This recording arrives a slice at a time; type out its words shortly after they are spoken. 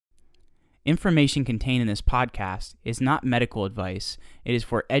Information contained in this podcast is not medical advice. It is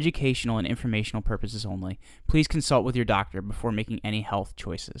for educational and informational purposes only. Please consult with your doctor before making any health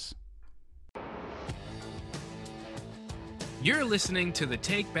choices. You're listening to the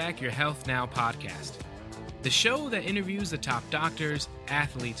Take Back Your Health Now podcast, the show that interviews the top doctors,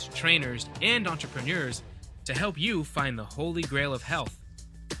 athletes, trainers, and entrepreneurs to help you find the holy grail of health.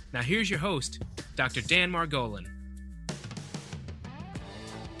 Now here's your host, Dr. Dan Margolin.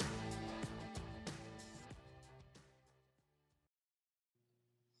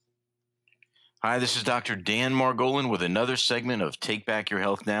 Hi, this is Dr. Dan Margolin with another segment of Take Back Your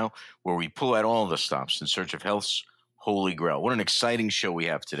Health Now, where we pull out all the stops in search of health's holy grail. What an exciting show we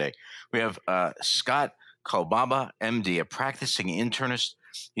have today. We have Scott Kolbaba, MD, a practicing internist.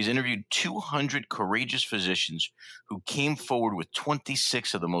 He's interviewed 200 courageous physicians who came forward with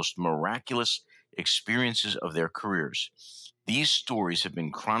 26 of the most miraculous experiences of their careers. These stories have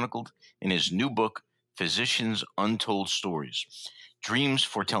been chronicled in his new book, Physicians' Untold Stories. Dreams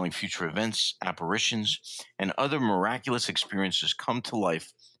foretelling future events, apparitions, and other miraculous experiences come to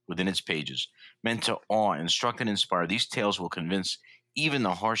life within its pages. Meant to awe, instruct, and inspire, these tales will convince even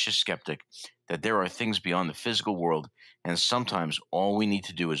the harshest skeptic that there are things beyond the physical world, and sometimes all we need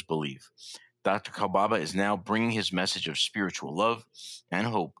to do is believe. Dr. Kolbaba is now bringing his message of spiritual love and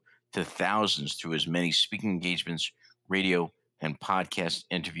hope to thousands through his many speaking engagements, radio, and podcast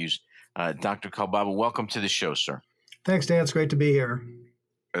interviews. Dr. Kolbaba, welcome to the show, sir. Thanks, Dan. It's great to be here.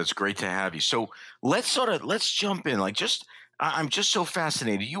 It's great to have you. So let's jump in. I'm just so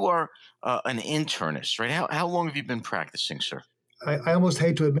fascinated. You are an internist, right? How long have you been practicing, sir? I almost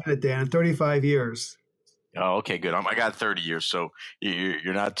hate to admit it, Dan. 35 years. Oh, okay, good. I got 30 years, so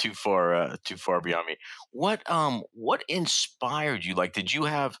you're not too far beyond me. What inspired you? Like, did you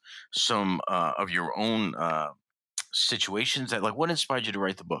have some of your own situations what inspired you to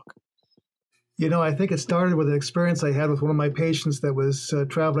write the book? You know, I think it started with an experience I had with one of my patients that was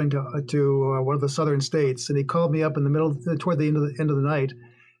traveling to one of the southern states, and he called me up in the middle, toward the end of the night,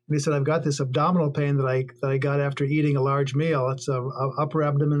 and he said, "I've got this abdominal pain that I got after eating a large meal. It's a upper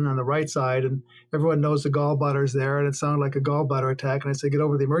abdomen on the right side, and everyone knows the gallbladder's there, and it sounded like a gallbladder attack." And I said, "Get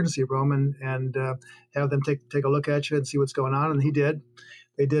over to the emergency room and have them take a look at you and see what's going on." And he did.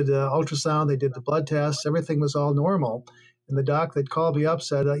 They did ultrasound, they did the blood tests, everything was all normal. And the doc that called me up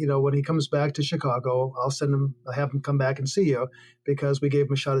said, when he comes back to Chicago, I'll have him come back and see you, because we gave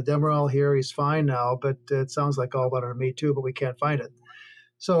him a shot of Demerol here. He's fine now, but it sounds like gallbladder to me too, but we can't find it.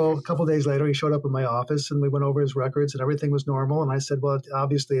 So a couple of days later, he showed up in my office and we went over his records and everything was normal. And I said, well,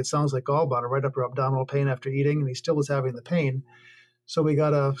 obviously it sounds like gallbladder, right upper abdominal pain after eating. And he still was having the pain. So we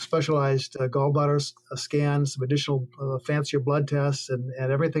got a specialized gallbladder scan, some additional fancier blood tests, and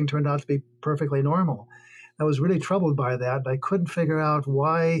everything turned out to be perfectly normal. I was really troubled by that. I couldn't figure out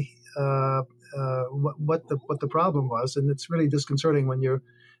why, what the problem was, and it's really disconcerting when you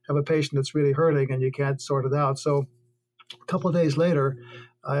have a patient that's really hurting and you can't sort it out. So a couple of days later,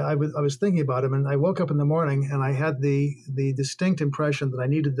 I was thinking about him, and I woke up in the morning and I had the distinct impression that I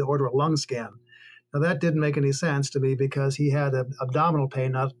needed to order a lung scan. Now that didn't make any sense to me because he had abdominal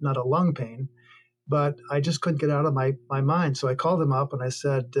pain, not a lung pain, but I just couldn't get it out of my mind. So I called him up and I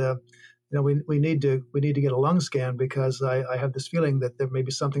said, we need to get a lung scan because I have this feeling that there may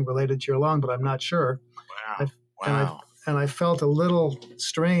be something related to your lung, but I'm not sure. Wow. And I felt a little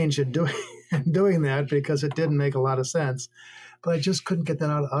strange in doing that because it didn't make a lot of sense. But I just couldn't get that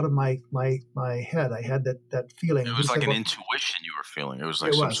out of my head. I had that feeling. It was like an intuition you were feeling. It was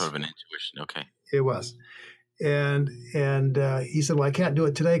like some sort of an intuition. Okay. It was. And he said, well, I can't do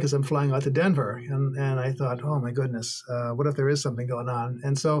it today because I'm flying out to Denver. And I thought, oh, my goodness, what if there is something going on?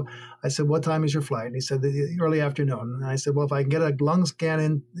 And so I said, what time is your flight? And he said, the early afternoon. And I said, well, if I can get a lung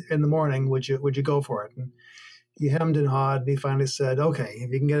scan in the morning, would you go for it? And he hemmed and hawed, and he finally said, okay, if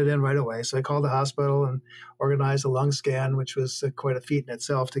you can get it in right away. So I called the hospital and organized a lung scan, which was quite a feat in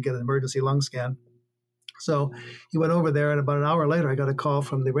itself to get an emergency lung scan. So he went over there, and about an hour later, I got a call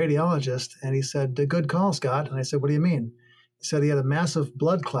from the radiologist, and he said, good call, Scott. And I said, what do you mean? He said he had a massive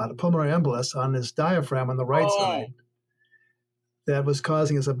blood clot, a pulmonary embolus on his diaphragm on the right side that was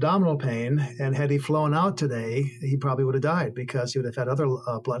causing his abdominal pain. And had he flown out today, he probably would have died because he would have had other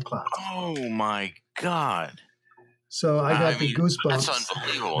blood clots. Oh, my God. So I got the goosebumps. That's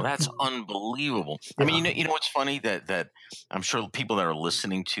unbelievable. That's unbelievable. Yeah. I mean, you know what's funny that I'm sure people that are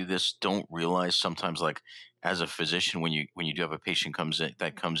listening to this don't realize sometimes, like as a physician, when you do have a patient comes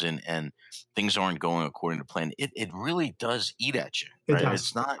in and things aren't going according to plan, it really does eat at you. Right?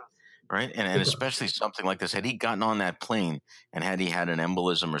 It's not right, and especially something like this. Had he gotten on that plane and had he had an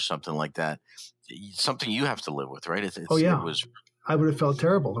embolism or something like that, something you have to live with, right? It was I would have felt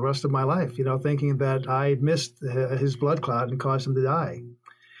terrible the rest of my life, thinking that I missed his blood clot and caused him to die.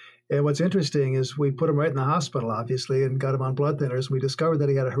 And what's interesting is we put him right in the hospital, obviously, and got him on blood thinners. We discovered that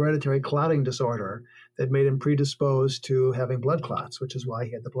he had a hereditary clotting disorder that made him predisposed to having blood clots, which is why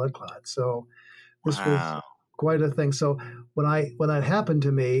he had the blood clot. So this was quite a thing. So when that happened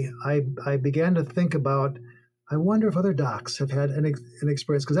to me, I began to think about, I wonder if other docs have had an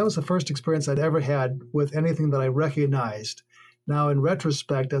experience, because that was the first experience I'd ever had with anything that I recognized. Now, in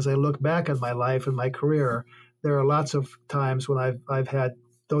retrospect, as I look back on my life and my career, there are lots of times when I've had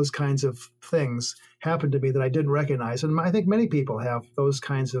those kinds of things happen to me that I didn't recognize. And I think many people have those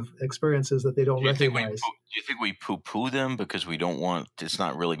kinds of experiences that they don't recognize. Do you think we poo-poo them because we don't want, it's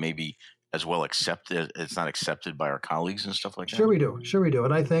not really maybe as well accepted, it's not accepted by our colleagues and stuff like that? Sure we do.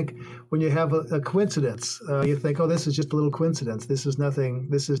 And I think when you have a coincidence, you think, oh, this is just a little coincidence. This is nothing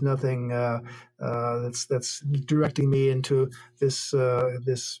that's directing me into this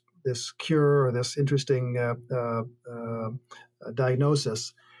cure or this interesting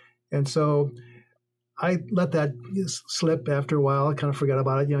diagnosis. And so I let that slip after a while. I kind of forgot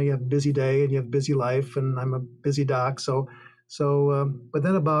about it. You have a busy day and you have a busy life, and I'm a busy doc. But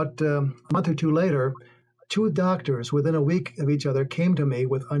then about a month or two later, two doctors within a week of each other came to me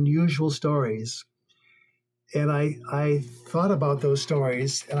with unusual stories. And I thought about those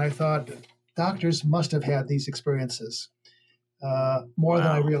stories, and I thought doctors must have had these experiences. More than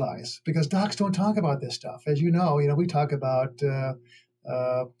I realize, because docs don't talk about this stuff. As you know, we talk about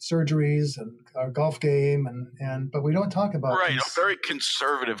surgeries and our golf game, but we don't talk about very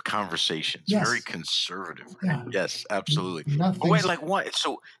conservative conversations. Yes. Very conservative. Yeah. Yes, absolutely. But wait, like what?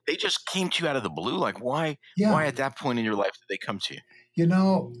 So they just came to you out of the blue? Like why? Yeah. Why at that point in your life did they come to you?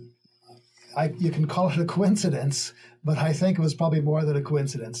 You can call it a coincidence, but I think it was probably more than a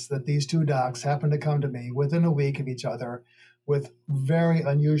coincidence that these two docs happened to come to me within a week of each other with very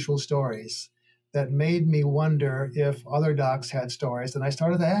unusual stories that made me wonder if other docs had stories. And I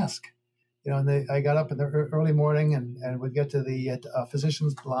started to ask, and I got up in the early morning and would get to the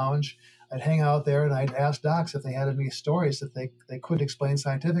physician's lounge. I'd hang out there and I'd ask docs if they had any stories that they couldn't explain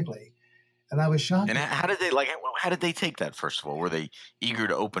scientifically. And I was shocked. And how did they take that, first of all? Were they eager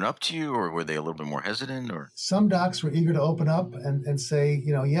to open up to you, or were they a little bit more hesitant? Or some docs were eager to open up and say,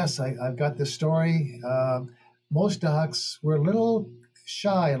 yes, I've got this story. Most docs were a little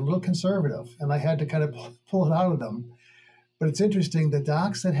shy and a little conservative, and I had to kind of pull it out of them. But it's interesting, the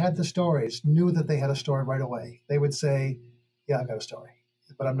docs that had the stories knew that they had a story right away. They would say, yeah, I've got a story,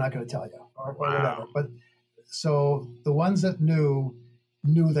 but I'm not going to tell you, or whatever. But so the ones that knew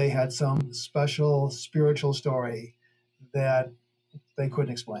they had some special spiritual story that they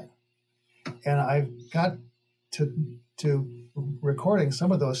couldn't explain. And I've got to recording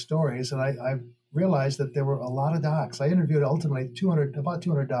some of those stories, and I realized that there were a lot of docs. I interviewed ultimately about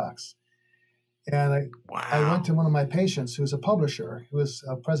 200 docs. And I went to one of my patients who's a publisher, who was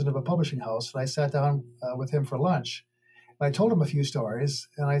president of a publishing house, and I sat down with him for lunch. And I told him a few stories,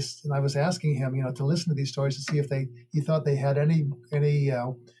 and I was asking him, to listen to these stories to see if he thought they had any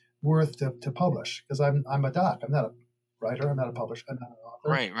worth to publish, because I'm a doc. I'm not a writer. I'm not a publisher. I'm not an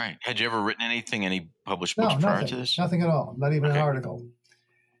author. Right. Had you ever written anything, any published books prior to this? Nothing at all. Not even an article.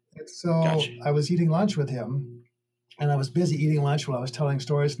 And so I was eating lunch with him, and I was busy eating lunch while I was telling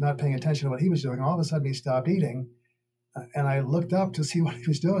stories, not paying attention to what he was doing. All of a sudden, he stopped eating, and I looked up to see what he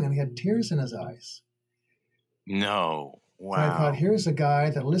was doing, and he had tears in his eyes. No. Wow. And I thought, here's a guy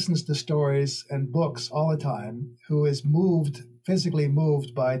that listens to stories and books all the time, who is physically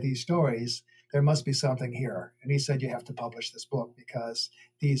moved by these stories. There must be something here. And he said, you have to publish this book because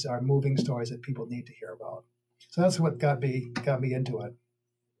these are moving stories that people need to hear about. So that's what got me into it.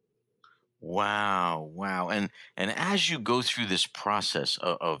 Wow. And as you go through this process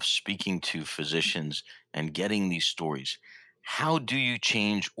of speaking to physicians and getting these stories, how do you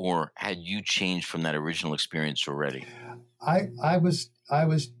change, or had you changed from that original experience already? I was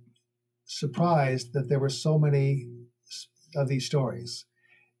surprised that there were so many of these stories.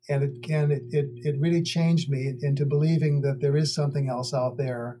 And it really changed me into believing that there is something else out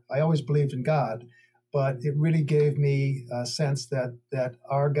there. I always believed in God, but it really gave me a sense that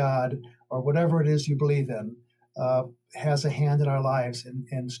our God, or whatever it is you believe in, has a hand in our lives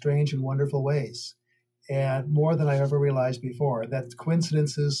in strange and wonderful ways. And more than I ever realized before, that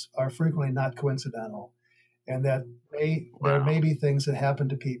coincidences are frequently not coincidental. And that there may be things that happen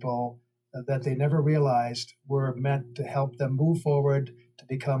to people that they never realized were meant to help them move forward, to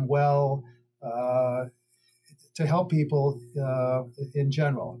become well, to help people in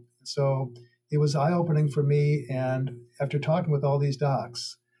general. So it was eye-opening for me. And after talking with all these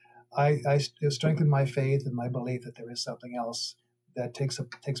docs, I strengthened my faith and my belief that there is something else that takes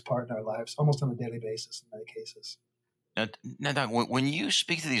part in our lives almost on a daily basis in many cases. Now, Doc, when you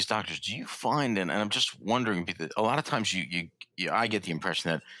speak to these doctors, do you find, and I'm just wondering, because a lot of times I get the impression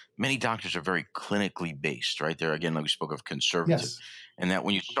that many doctors are very clinically based, right? They're, again, like we spoke of, conservative. Yes. And that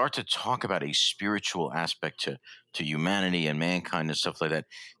when you start to talk about a spiritual aspect to humanity and mankind and stuff like that,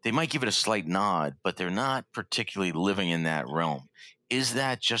 they might give it a slight nod, but they're not particularly living in that realm. Is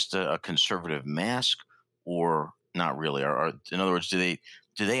that just a conservative mask, or not really? Or in other words, do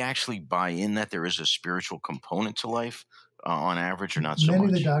they actually buy in that there is a spiritual component to life on average, or not so Many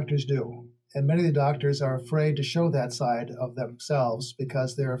much? of the doctors do. And many of the doctors are afraid to show that side of themselves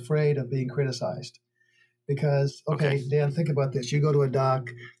because they're afraid of being criticized. Because, okay, Dan, think about this. You go to a doc,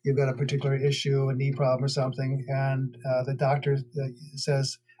 you've got a particular issue, a knee problem or something, and the doctor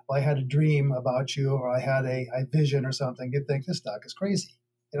says, well, I had a dream about you, or I had a vision or something. You'd think, this doc is crazy,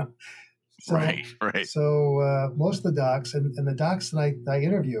 you know? So, right. So most of the docs, and the docs that I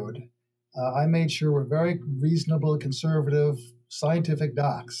interviewed, I made sure were very reasonable, conservative, scientific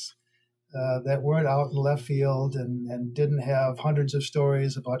docs that weren't out in left field and didn't have hundreds of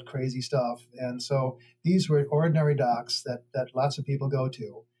stories about crazy stuff. And so these were ordinary docs that lots of people go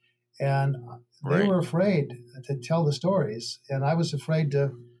to. And they were afraid to tell the stories. And I was afraid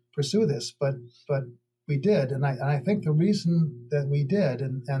to pursue this, but we did. And I think the reason that we did,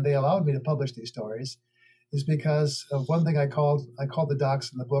 and they allowed me to publish these stories, is because of one thing I called the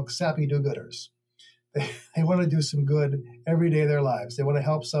docs in the book sappy do-gooders. They want to do some good every day of their lives. They want to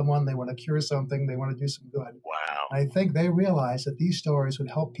help someone. They want to cure something. They want to do some good. Wow. I think they realized that these stories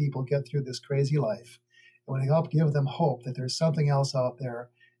would help people get through this crazy life. It would help give them hope that there's something else out there,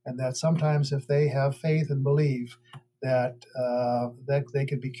 and that sometimes if they have faith and believe that they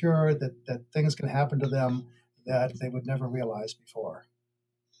can be cured, that things can happen to them that they would never realize before.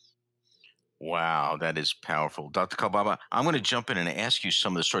 Wow, that is powerful. Dr. Kolbaba, I'm going to jump in and ask you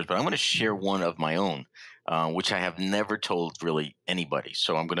some of the stories, but I'm going to share one of my own, which I have never told really anybody.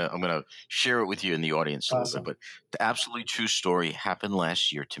 So I'm going to share it with you in the audience a little bit. But the absolutely true story happened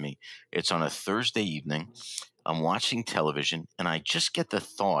last year to me. It's on a Thursday evening. I'm watching television, and I just get the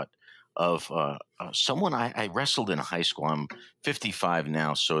thought of someone I wrestled in high school. I'm 55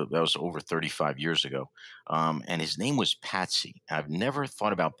 now, so that was over 35 years ago. And his name was Patsy. I've never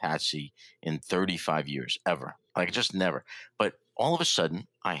thought about Patsy in 35 years, ever. Like, just never. But all of a sudden,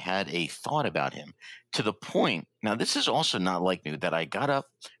 I had a thought about him, to the point, now this is also not like me, that I got up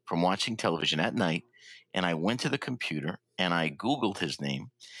from watching television at night, and I went to the computer, and I Googled his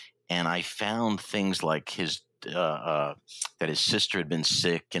name, and I found things like that his sister had been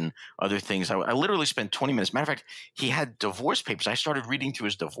sick and other things. I literally spent 20 minutes. Matter of fact, he had divorce papers. I started reading through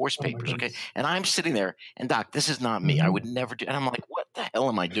his divorce papers. Okay. And I'm sitting there, and Doc, this is not me. I would never do. And I'm like, what the hell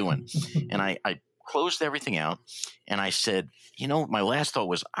am I doing? And I closed everything out, and I said, my last thought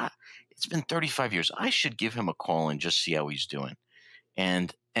was, it's been 35 years. I should give him a call and just see how he's doing.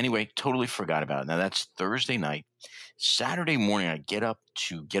 And anyway, totally forgot about it. Now that's Thursday night. Saturday morning, I get up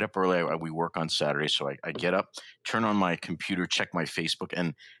early. We work on Saturday. So I get up, turn on my computer, check my Facebook.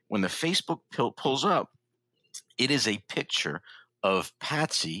 And when the Facebook pulls up, it is a picture of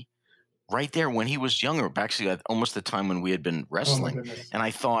Patsy right there when he was younger, actually at almost the time when we had been wrestling. And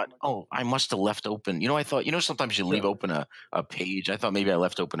I thought, I must have left open. I thought, sometimes you leave open a page. I thought maybe I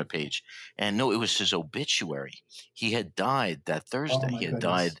left open a page. And no, it was his obituary. He had died that Thursday. He had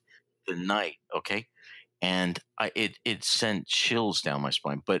died the night. Okay. And it sent chills down my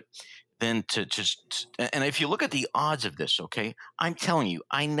spine. But then and if you look at the odds of this, okay, I'm telling you,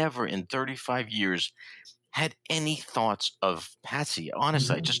 I never in 35 years had any thoughts of Patsy.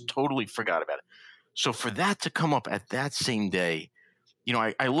 Honestly, I just totally forgot about it. So for that to come up at that same day,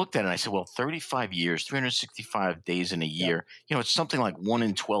 I looked at it and I said, well, 35 years, 365 days in a year, it's something like 1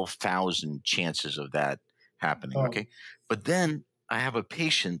 in 12,000 chances of that happening. Okay. But then I have a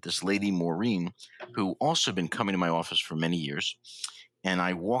patient, this lady, Maureen, who also been coming to my office for many years. And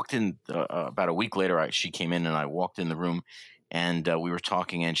I walked in about a week later, she came in and I walked in the room, and we were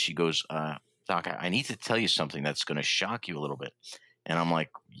talking, and she goes, Doc, I need to tell you something that's going to shock you a little bit. And I'm like,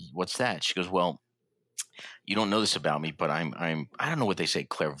 what's that? She goes, well, you don't know this about me, but I don't know what they say,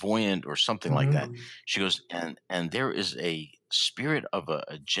 clairvoyant or something like that. She goes, and there is a spirit of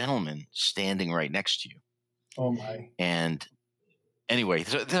a gentleman standing right next to you. Oh my. And anyway,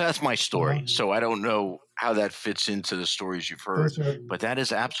 that's my story. So I don't know how that fits into the stories you've heard, but that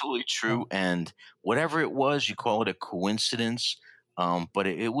is absolutely true. And whatever it was, you call it a coincidence, but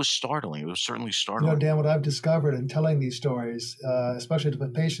it was startling. It was certainly startling. Dan, what I've discovered in telling these stories, especially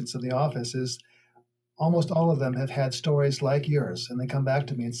with patients in the office, is almost all of them have had stories like yours. And they come back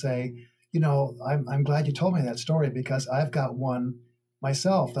to me and say, I'm glad you told me that story, because I've got one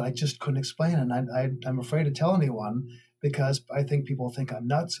myself that I just couldn't explain, and I'm afraid to tell anyone because I think people think I'm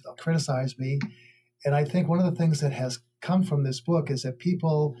nuts. They'll criticize me, and I think one of the things that has come from this book is that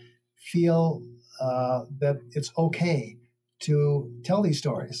people feel that it's okay to tell these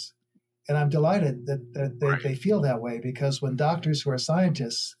stories. And I'm delighted that they feel that way, because when doctors who are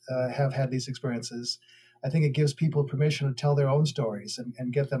scientists have had these experiences, I think it gives people permission to tell their own stories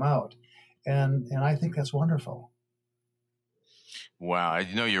and get them out. And I think that's wonderful. Wow,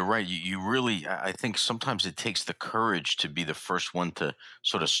 you're right. You really, I think sometimes it takes the courage to be the first one to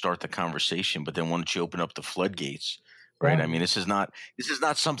sort of start the conversation, but then once you open up the floodgates, right? Yeah. I mean, this is not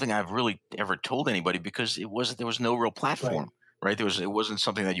something I've really ever told anybody, because there was no real platform, right? It wasn't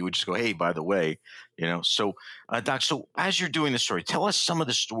something that you would just go, hey, by the way, So, Doc, so as you're doing the story, tell us some of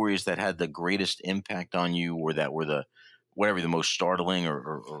the stories that had the greatest impact on you, or that were the most startling,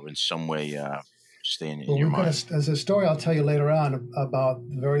 or in some way staying in your We've got mind. there's a story I'll tell you later on about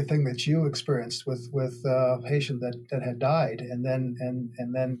the very thing that you experienced with a patient that had died, and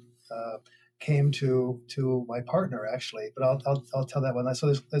then came to my partner, actually. But I'll tell that one.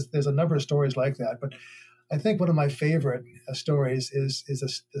 So there's a number of stories like that. But I think one of my favorite stories is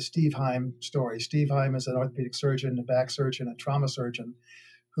the Steve Heim story. Steve Heim is an orthopedic surgeon, a back surgeon, a trauma surgeon,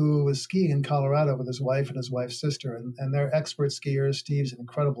 who was skiing in Colorado with his wife and his wife's sister. And they're expert skiers. Steve's in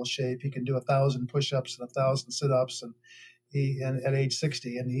incredible shape. He can do 1,000 push-ups and 1,000 sit-ups, and at age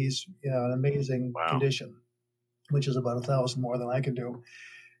 60, and he's in amazing Wow. condition, which is about 1,000 more than I can do.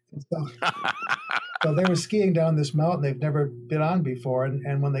 So they were skiing down this mountain they've never been on before,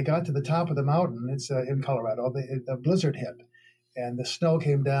 and when they got to the top of the mountain, it's in Colorado, a blizzard hit, and the snow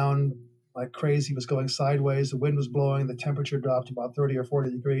came down like crazy. It was going sideways. The wind was blowing. The temperature dropped about 30 or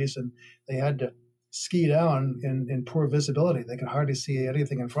 40 degrees, and they had to ski down in poor visibility. They could hardly see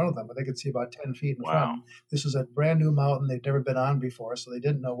anything in front of them, but they could see about 10 feet in front. This was a brand new mountain they'd never been on before, so they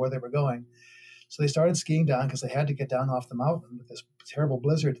didn't know where they were going. So they started skiing down because they had to get down off the mountain with this terrible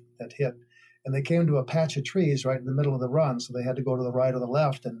blizzard that hit. And they came to a patch of trees right in the middle of the run, so they had to go to the right or the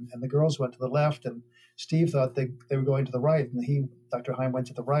left. And the girls went to the left, and Steve thought they were going to the right, and Dr. Heim, went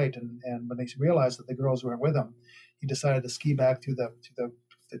to the right. And when they realized that the girls weren't with him, he decided to ski back through the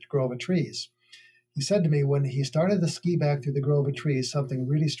grove of trees. He said to me, when he started to ski back through the grove of trees, something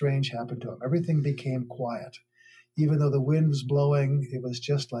really strange happened to him. Everything became quiet. Even though the wind was blowing, it was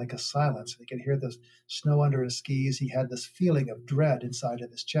just like a silence. He could hear the snow under his skis. He had this feeling of dread inside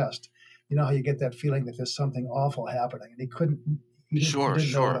of his chest. You know how you get that feeling that there's something awful happening, and he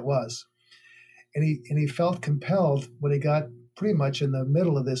didn't know what it was. And he felt compelled when he got pretty much in the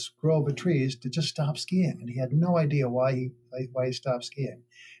middle of this grove of trees to just stop skiing, and he had no idea why he stopped skiing. And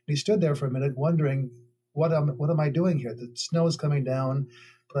he stood there for a minute wondering, what am I doing here? The snow is coming down,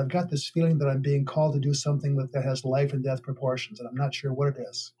 but I've got this feeling that I'm being called to do something that has life and death proportions, and I'm not sure what it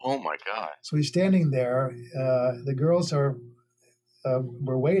is. Oh my God! So he's standing there. The girls were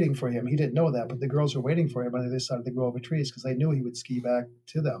waiting for him. He didn't know that, but the girls were waiting for him on the other side of the grove of trees because they knew he would ski back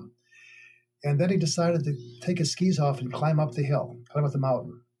to them. And then he decided to take his skis off and climb up the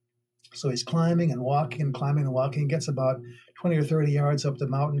mountain. So he's climbing and walking and climbing and walking, gets about 20 or 30 yards up the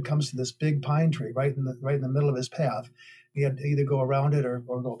mountain, comes to this big pine tree right in the middle of his path. He had to either go around it or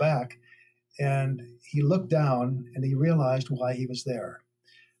go back. And he looked down and he realized why he was there.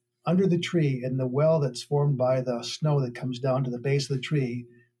 Under the tree, in the well that's formed by the snow that comes down to the base of the tree,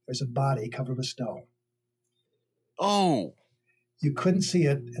 there's a body covered with snow. Oh! You couldn't see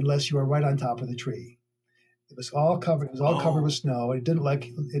it unless you were right on top of the tree. It was all covered. It was all covered with snow. It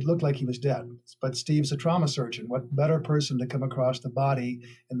looked like he was dead. But Steve's a trauma surgeon. What better person to come across the body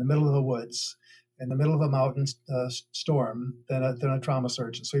in the middle of the woods, in the middle of a mountain storm, than a trauma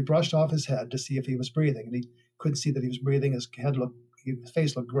surgeon? So he brushed off his head to see if he was breathing, and he couldn't see that he was breathing. His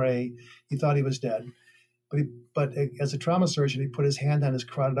face looked gray. He thought he was dead. But as a trauma surgeon, he put his hand on his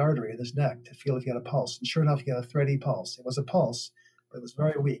carotid artery in his neck to feel if he had a pulse. And sure enough, he had a thready pulse. It was a pulse, but it was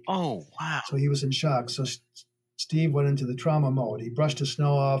very weak. Oh, wow. So he was in shock. So Steve went into the trauma mode. He brushed the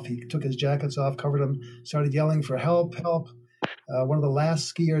snow off. He took his jackets off, covered them, started yelling for help, help. One of the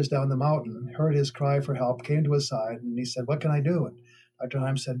last skiers down the mountain heard his cry for help, came to his side, and he said, "What can I do?" And Dr.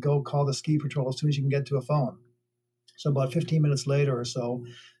 Heim said, "Go call the ski patrol as soon as you can get to a phone." So about 15 minutes later or so,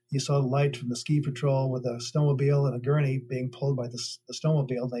 you saw the light from the ski patrol with a snowmobile and a gurney being pulled by the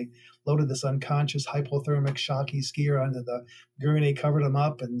snowmobile. They loaded this unconscious, hypothermic, shocky skier onto the gurney, covered him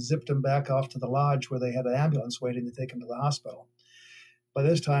up, and zipped him back off to the lodge where they had an ambulance waiting to take him to the hospital. By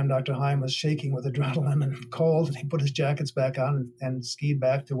this time, Dr. Heim was shaking with adrenaline and cold, and he put his jackets back on and skied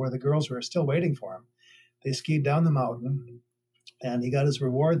back to where the girls were still waiting for him. They skied down the mountain, And he got his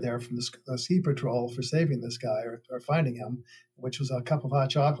reward there from the ski patrol for saving this guy or finding him, which was a cup of hot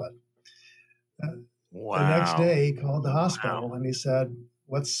chocolate. The next Wow. day, he called the hospital Wow. and he said,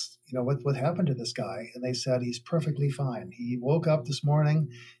 what happened to this guy? And they said, he's perfectly fine. He woke up this morning.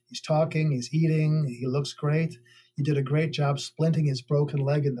 He's talking. He's eating. He looks great. You did a great job splinting his broken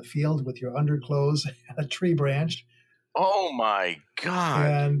leg in the field with your underclothes and a tree branch. Oh my God.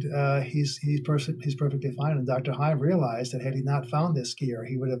 And he's perfectly fine. And Dr. Heim realized that had he not found this skier,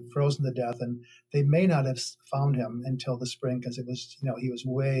 he would have frozen to death. And they may not have found him until the spring because it was, he was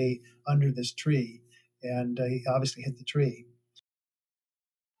way under this tree. And he obviously hit the tree.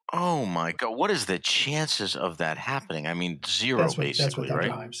 Oh my God. What is the chances of that happening? I mean, zero, That's what basically, Dr.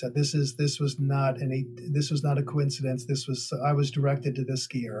 right? Heim said. This was not a coincidence. I was directed to this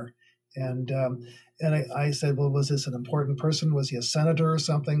skier. And I said, well, was this an important person? Was he a senator or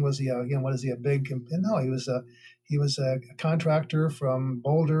something? Was he what is he, a big? No, he was a contractor from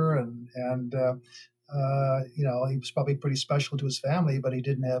Boulder, and he was probably pretty special to his family, but he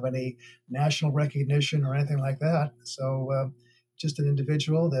didn't have any national recognition or anything like that. So just an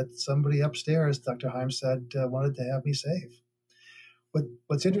individual that somebody upstairs, Dr. Heim said, wanted to have me save.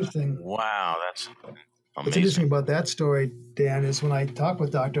 What's interesting? Wow, that's amazing. What's interesting about that story, Dan, is when I talked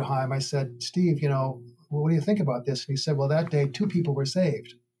with Dr. Heim, I said, Steve, what do you think about this? And he said, well, that day, 2 people were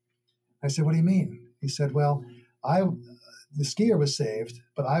saved. I said, what do you mean? He said, well, the skier was saved,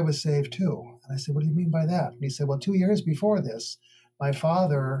 but I was saved too. And I said, what do you mean by that? And he said, well, 2 years before this, my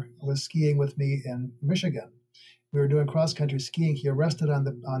father was skiing with me in Michigan. We were doing cross-country skiing. He arrested on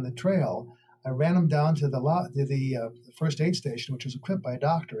the trail. I ran him down to the first aid station, which was equipped by a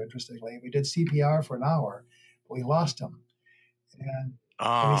doctor, interestingly. We did CPR for an hour, but we lost him. And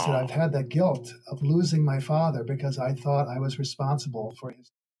he said, I've had that guilt of losing my father because I thought I was responsible for his.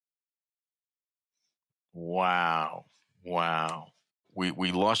 Wow.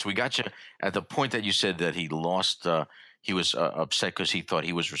 We got you at the point that you said that he lost, he was upset because he thought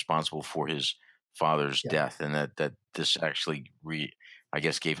he was responsible for his father's death, and that this actually I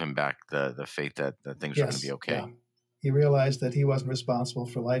guess gave him back the faith that things were going to be okay. Yeah. He realized that he wasn't responsible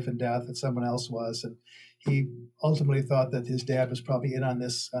for life and death, that someone else was, and he ultimately thought that his dad was probably in on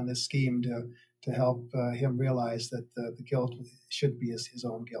this scheme to help him realize that the guilt should be his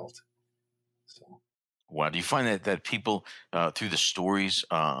own guilt. So. Wow. Do you find that people through the stories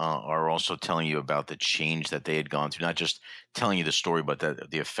are also telling you about the change that they had gone through, not just telling you the story, but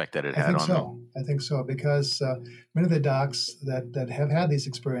the effect that it had on them? I think so, because many of the docs that have had these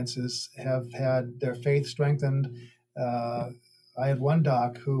experiences have had their faith strengthened. I had one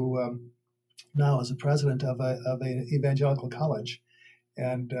doc who now is a president of an evangelical college,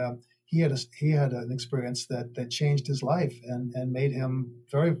 and he had an experience that changed his life and made him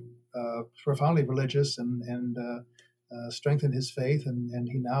very profoundly religious and strengthened his faith, and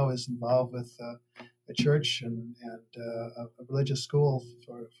he now is involved with a church and a religious school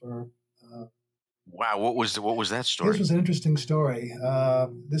for. Wow, what was that story? This was an interesting story.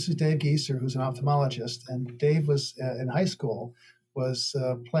 This is Dave Gieser, who's an ophthalmologist, and Dave was in high school, was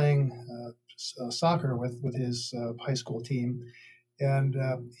playing soccer with his high school team, and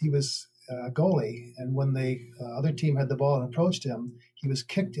he was goalie. And when the other team had the ball and approached him, he was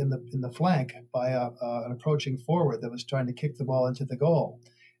kicked in the flank by an approaching forward that was trying to kick the ball into the goal.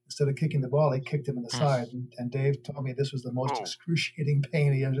 Instead of kicking the ball, he kicked him in the side. And Dave told me this was the most excruciating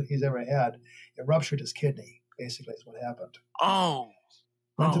pain he's ever had. It ruptured his kidney, basically, is what happened.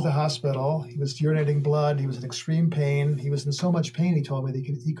 Went to the hospital. He was urinating blood. He was in extreme pain. He was in so much pain, he told me,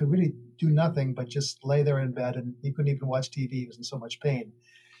 that he could really do nothing but just lay there in bed, and he couldn't even watch TV. He was in so much pain.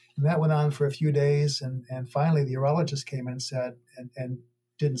 And that went on for a few days. And finally, the urologist came in and said, and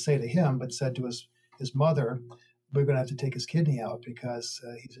didn't say to him, but said to his mother, we're going to have to take his kidney out because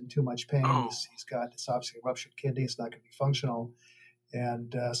he's in too much pain. He's got, it's obviously a ruptured kidney. It's not going to be functional.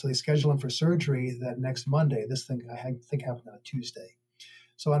 And so they scheduled him for surgery that next Monday. This thing, I think, happened on a Tuesday.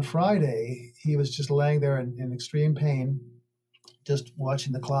 So on Friday, he was just laying there in extreme pain, just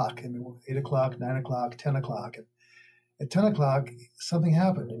watching the clock. 8 o'clock, 9 o'clock, 10 o'clock. And at 10 o'clock, something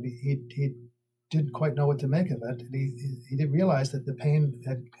happened. And he didn't quite know what to make of it. And he didn't realize that the pain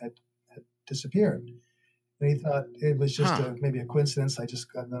had disappeared. And he thought it was just maybe a coincidence. I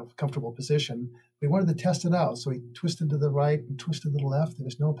just got in a comfortable position. We wanted to test it out. So he twisted to the right and twisted to the left. There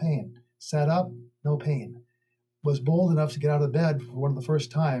was no pain. Sat up, no pain. Was bold enough to get out of bed for one of the first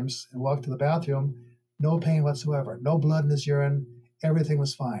times and walk to the bathroom. No pain whatsoever. No blood in his urine. Everything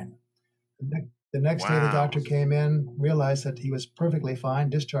was fine. The next day, the doctor came in, realized that he was perfectly fine,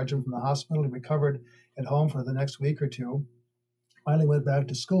 discharged him from the hospital. He recovered at home for the next week or two. Finally went back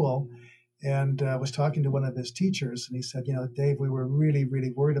to school. and was talking to one of his teachers, and he said, Dave, we were really,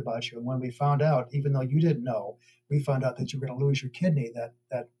 really worried about you. And when we found out, even though you didn't know, we found out that you were going to lose your kidney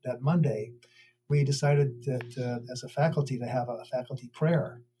that Monday. We decided that as a faculty to have a faculty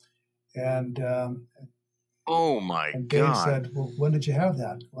prayer. And Oh my and Dave God. said, well, when did you have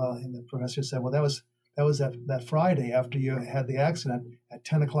that? Well, and the professor said, well, that was that Friday after you had the accident at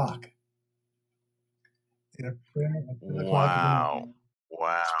 10 o'clock. They had a prayer at 10 o'clock in the morning.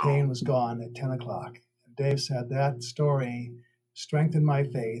 Wow. His pain was gone at 10 o'clock. And Dave said that story strengthened my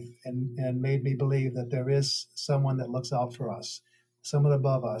faith and made me believe that there is someone that looks out for us, someone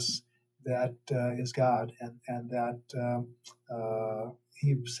above us that is God, and that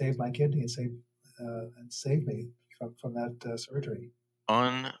he saved my kidney and saved me from that surgery.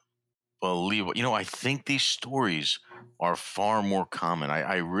 Unbelievable. I think these stories are far more common.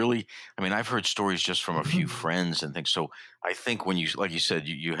 I've heard stories just from a few friends and things. So I think when like you said,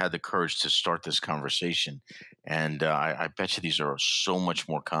 you had the courage to start this conversation. And I bet you these are so much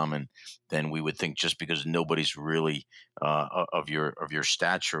more common than we would think, just because nobody's really of your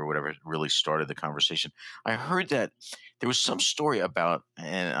stature or whatever really started the conversation. I heard that there was some story about,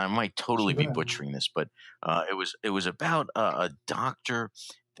 and I might totally be butchering this, but it was about a doctor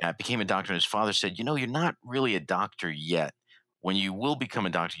that became a doctor, and his father said, you're not really a doctor yet. When you will become a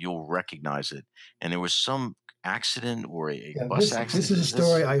doctor, you'll recognize it. And there was some accident or a bus accident. This is a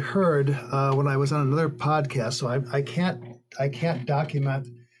story I heard when I was on another podcast, so I can't document.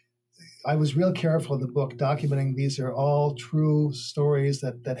 I was real careful in the book documenting these are all true stories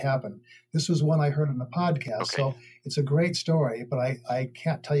that happen. This was one I heard on the podcast, so it's a great story, but I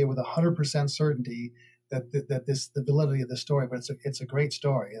can't tell you with 100% certainty that the validity of the story, but it's a great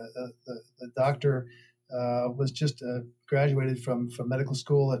story. The doctor was just graduated from medical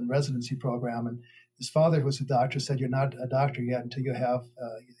school and residency program, and his father, who was a doctor, said, "You're not a doctor yet until you have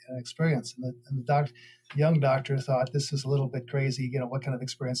an experience." And the young doctor thought, "This is a little bit crazy. What kind of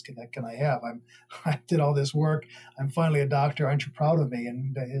experience can I have? I did all this work. I'm finally a doctor. Aren't you proud of me?"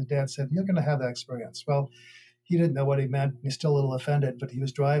 And his dad said, "You're going to have that experience." Well, he didn't know what he meant. He's still a little offended, but he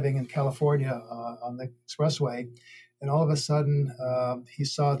was driving in California on the expressway, and all of a sudden he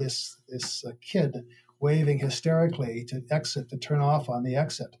saw this kid waving hysterically to turn off on the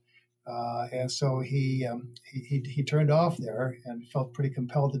exit. And so he turned off there and felt pretty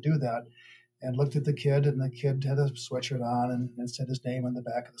compelled to do that, and looked at the kid, and the kid had a sweatshirt on and said his name on the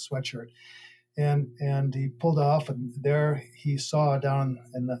back of the sweatshirt. And he pulled off, and there he saw down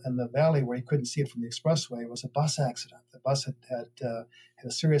in the valley where he couldn't see it from the expressway was a bus accident. The bus had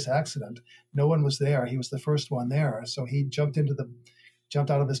a serious accident. No one was there. He was the first one there. So he jumped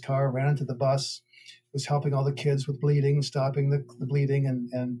out of his car, ran into the bus, was helping all the kids with bleeding, stopping the bleeding,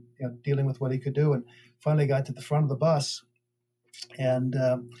 and dealing with what he could do, and finally got to the front of the bus, and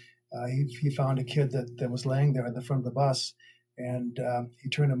he found a kid that was laying there in the front of the bus, and he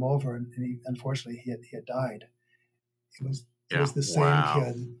turned him over, and unfortunately he had died. It was the same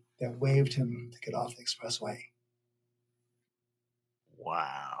kid that waved him to get off the expressway.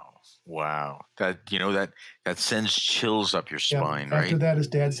 Wow. That sends chills up your spine, right? After that, his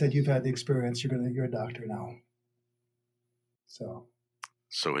dad said, "You've had the experience. You're a doctor now." So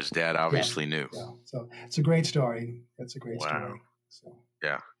his dad obviously knew. Yeah. So it's a great story. It's a great story. So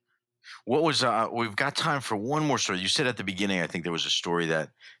yeah. What was we've got time for one more story. You said at the beginning, I think there was a story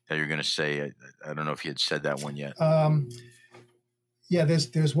that you're going to say. I don't know if you had said that one yet. Yeah,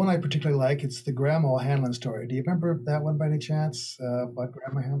 there's one I particularly like. It's the Grandma Hanlon story. Do you remember that one by any chance? About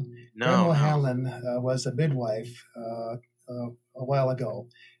Grandma Hanlon? No. Grandma Hanlon was a midwife a while ago,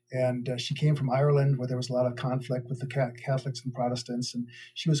 and she came from Ireland, where there was a lot of conflict with the Catholics and Protestants, and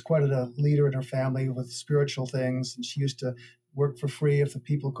she was quite a leader in her family with spiritual things, and she used to work for free if the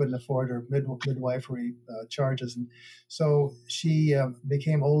people couldn't afford her midwifery charges. And so she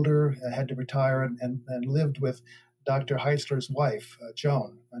became older, had to retire, and lived with Dr. Heitzler's wife,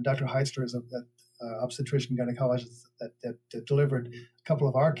 Joan. And Dr. Heitzler is an obstetrician gynecologist that delivered a couple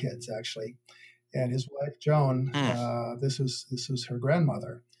of our kids, actually. And his wife, Joan, this was her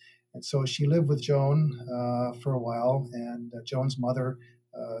grandmother. And so she lived with Joan for a while, and Joan's mother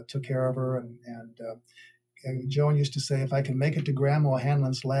took care of her. And Joan used to say, "If I can make it to Grandma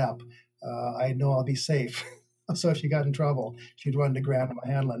Hanlon's lap, I know I'll be safe." So if she got in trouble, she'd run to Grandma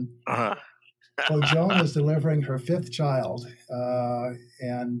Hanlon. Well, Joan was delivering her fifth child, with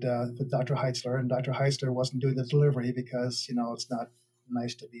Dr. Heitzler, and Dr. Heitzler wasn't doing the delivery because it's not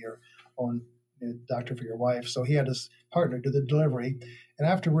nice to be your own doctor for your wife. So he had his partner do the delivery, and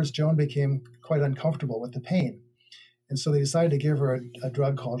afterwards, Joan became quite uncomfortable with the pain. And so they decided to give her a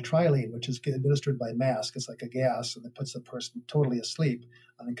drug called trilene, which is administered by mask. It's like a gas, and it puts the person totally asleep,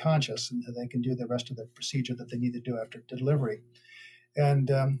 unconscious, and they can do the rest of the procedure that they need to do after delivery.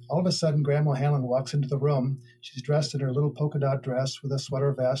 And all of a sudden, Grandma Hanlon walks into the room. She's dressed in her little polka dot dress with a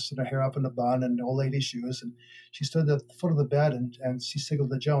sweater vest and her hair up in a bun and old lady shoes. And she stood at the foot of the bed and she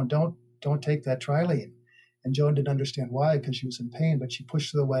signaled to Joan, don't take that trilene. And Joan didn't understand why, because she was in pain, but she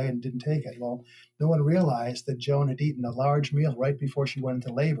pushed it away and didn't take it. Well, no one realized that Joan had eaten a large meal right before she went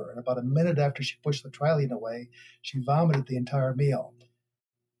into labor. And about a minute after she pushed the trilene away, she vomited the entire meal.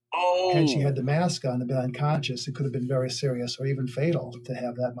 Oh. And she had the mask on to be unconscious. It could have been very serious or even fatal to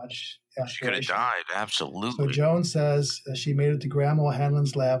have that much aspiration. She could have died, absolutely. So Joan says she made it to Grandma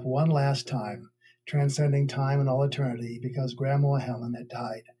Hanlon's lab one last time, transcending time and all eternity, because Grandma Hanlon had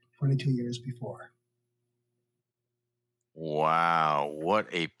died 22 years before. Wow, what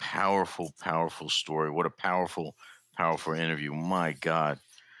a powerful, powerful story. What a powerful, powerful interview. My God.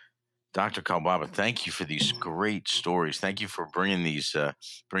 Dr. Kolbaba, thank you for these great stories. Thank you for bringing this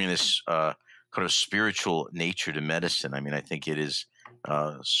kind of spiritual nature to medicine. I mean, I think it is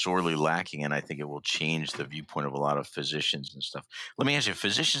sorely lacking, and I think it will change the viewpoint of a lot of physicians and stuff. Let me ask you,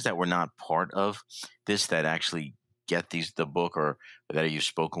 physicians that were not part of this, that actually get the book, or that you've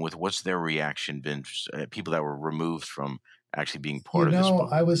spoken with, what's their reaction been? People that were removed from actually being part of this book.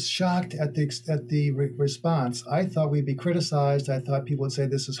 I was shocked at the response. I thought we'd be criticized. I thought people would say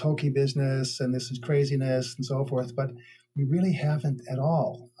this is hokey business and this is craziness and so forth, but we really haven't at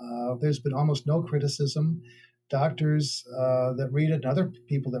all. There's been almost no criticism. Doctors that read it and other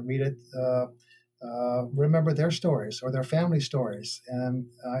people that read it remember their stories or their family stories. And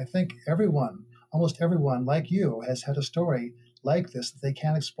I think almost everyone like you has had a story like this that they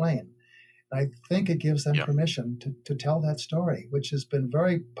can't explain. And I think it gives them permission to tell that story, which has been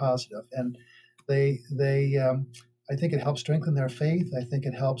very positive. And I think it helps strengthen their faith. I think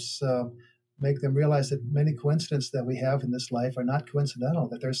it helps make them realize that many coincidences that we have in this life are not coincidental,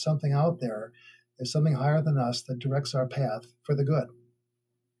 that there's something out there, there's something higher than us that directs our path for the good.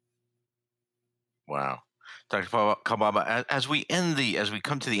 Wow. Dr. Kolbaba, as we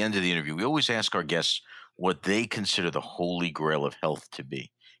come to the end of the interview, we always ask our guests what they consider the holy grail of health to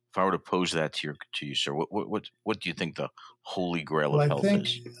be. If I were to pose that to you, sir, what do you think the holy grail of health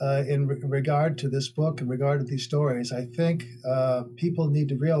is? I think in regard to this book, in regard to these stories, I think people need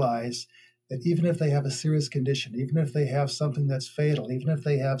to realize that even if they have a serious condition, even if they have something that's fatal, even if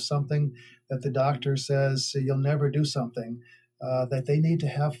they have something that the doctor says you'll never do something, that they need to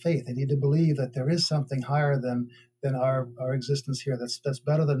have faith. They need to believe that there is something higher than our existence here. That's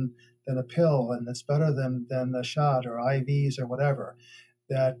better than a pill, and that's better than a shot or IVs or whatever.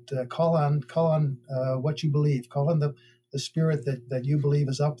 That call on what you believe. Call on the spirit that you believe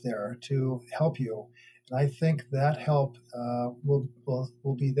is up there to help you. And I think that help will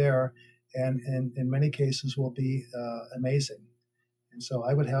be there, and in many cases will be amazing. And so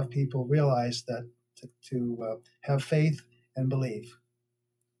I would have people realize that to have faith and believe.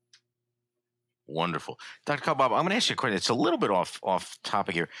 Wonderful. Dr. Kolbaba, I'm going to ask you a question. It's a little bit off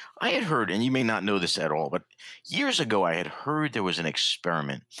topic here. I had heard, and you may not know this at all, but years ago I had heard there was an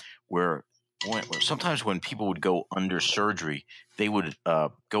experiment where sometimes when people would go under surgery, they would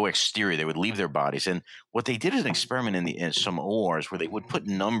go exterior. They would leave their bodies. And what they did is an experiment in some ORs where they would put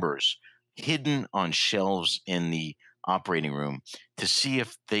numbers hidden on shelves in the operating room to see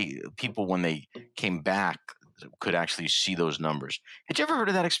if people, when they came back, could actually see those numbers. Had you ever heard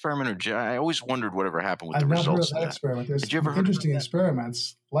of that experiment? Or I always wondered whatever happened with the results of that experiment. There's interesting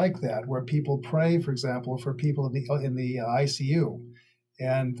experiments like that where people pray, for example, for people in the ICU,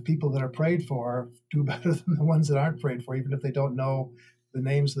 and the people that are prayed for do better than the ones that aren't prayed for, even if they don't know the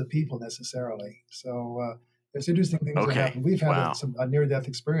names of the people necessarily. So there's interesting things that happen. We've had a near-death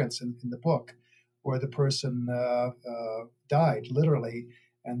experience in the book where the person died literally,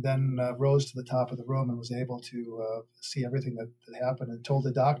 and then rose to the top of the room and was able to see everything that happened, and told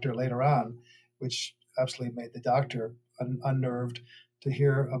the doctor later on, which absolutely made the doctor unnerved to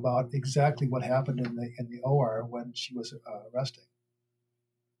hear about exactly what happened in the OR when she was resting.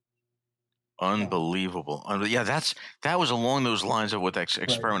 Unbelievable. Yeah, that was along those lines of what that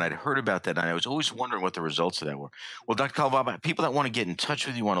experiment. I'd heard about that, and I was always wondering what the results of that were. Well, Dr. Kolbaba, people that want to get in touch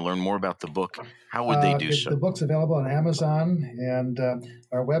with you, want to learn more about the book, how would they do so? The book's available on Amazon, and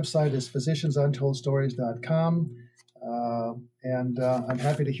our website is physiciansuntoldsstories.com. And I'm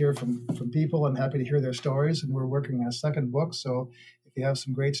happy to hear from people. I'm happy to hear their stories, and we're working on a second book. So if you have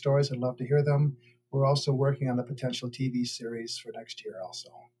some great stories, I'd love to hear them. We're also working on a potential TV series for next year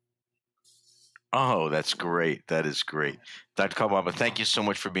also. Oh, that's great. That is great. Dr. Kolbaba, thank you so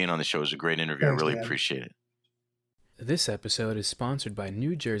much for being on the show. It was a great interview. Thanks, I really Dan. appreciate it. This episode is sponsored by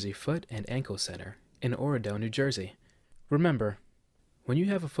New Jersey Foot and Ankle Center in Oradell, New Jersey. Remember, when you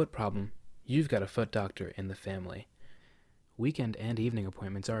have a foot problem, you've got a foot doctor in the family. Weekend and evening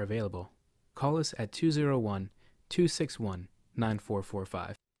appointments are available. Call us at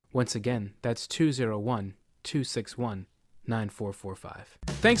 201-261-9445. Once again, that's 201-261-9445.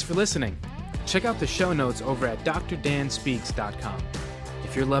 Thanks for listening. Check out the show notes over at drdanspeaks.com.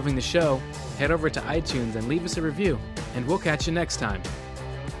 If you're loving the show, head over to iTunes and leave us a review, and we'll catch you next time.